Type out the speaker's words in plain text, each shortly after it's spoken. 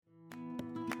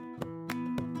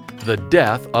The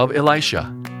death of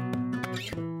Elisha.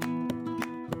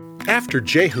 After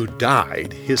Jehu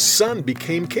died, his son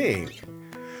became king.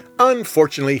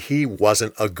 Unfortunately, he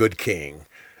wasn't a good king.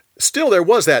 Still, there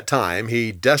was that time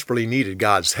he desperately needed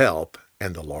God's help,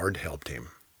 and the Lord helped him.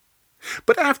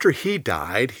 But after he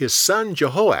died, his son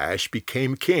Jehoash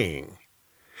became king.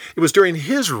 It was during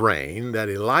his reign that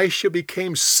Elisha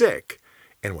became sick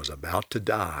and was about to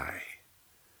die.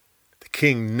 The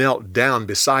king knelt down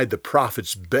beside the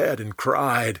prophet's bed and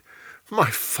cried, my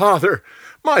father,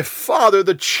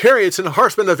 the chariots and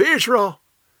horsemen of Israel!"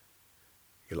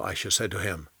 Elisha said to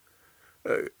him,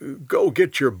 "Go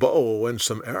get your bow and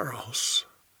some arrows."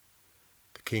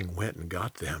 The king went and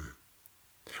got them.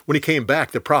 When he came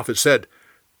back, the prophet said,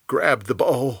 "Grab the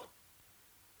bow."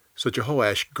 So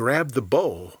Jehoash grabbed the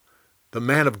bow. The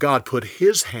man of God put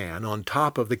his hand on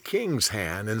top of the king's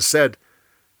hand and said,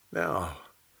 "Now,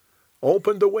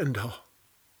 open the window."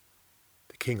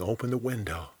 The king opened the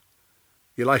window.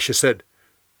 Elisha said,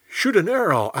 "Shoot an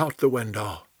arrow out the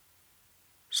window."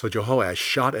 So Jehoash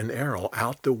shot an arrow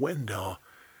out the window.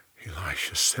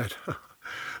 Elisha said,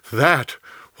 "That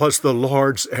was the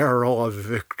Lord's arrow of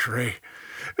victory.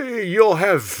 You'll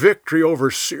have victory over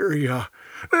Syria.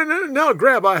 Now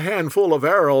grab a handful of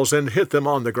arrows and hit them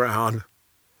on the ground."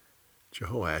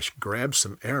 Jehoash grabbed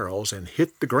some arrows and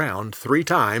hit the ground 3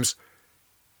 times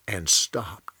and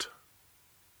stopped.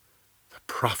 The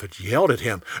prophet yelled at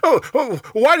him, "Oh,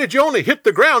 why did you only hit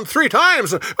the ground 3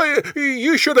 times?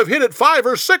 You should have hit it 5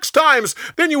 or 6 times.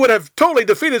 Then you would have totally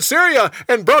defeated Syria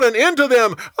and brought an end to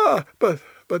them.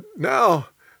 But now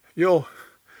you'll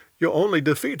only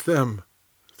defeat them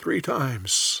 3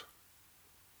 times.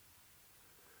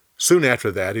 Soon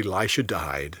after that, Elisha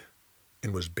died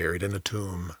and was buried in a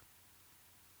tomb.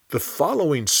 The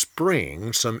following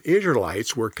spring, some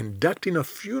Israelites were conducting a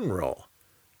funeral.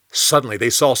 Suddenly they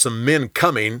saw some men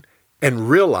coming and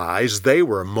realized they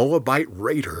were Moabite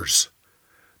raiders.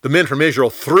 The men from Israel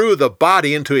threw the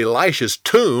body into Elisha's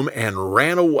tomb and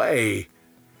ran away.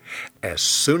 As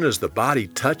soon as the body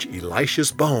touched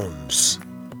Elisha's bones,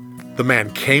 the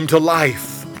man came to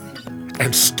life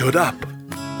and stood up.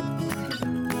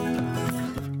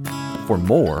 For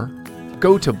more,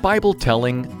 go to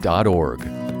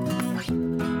BibleTelling.org.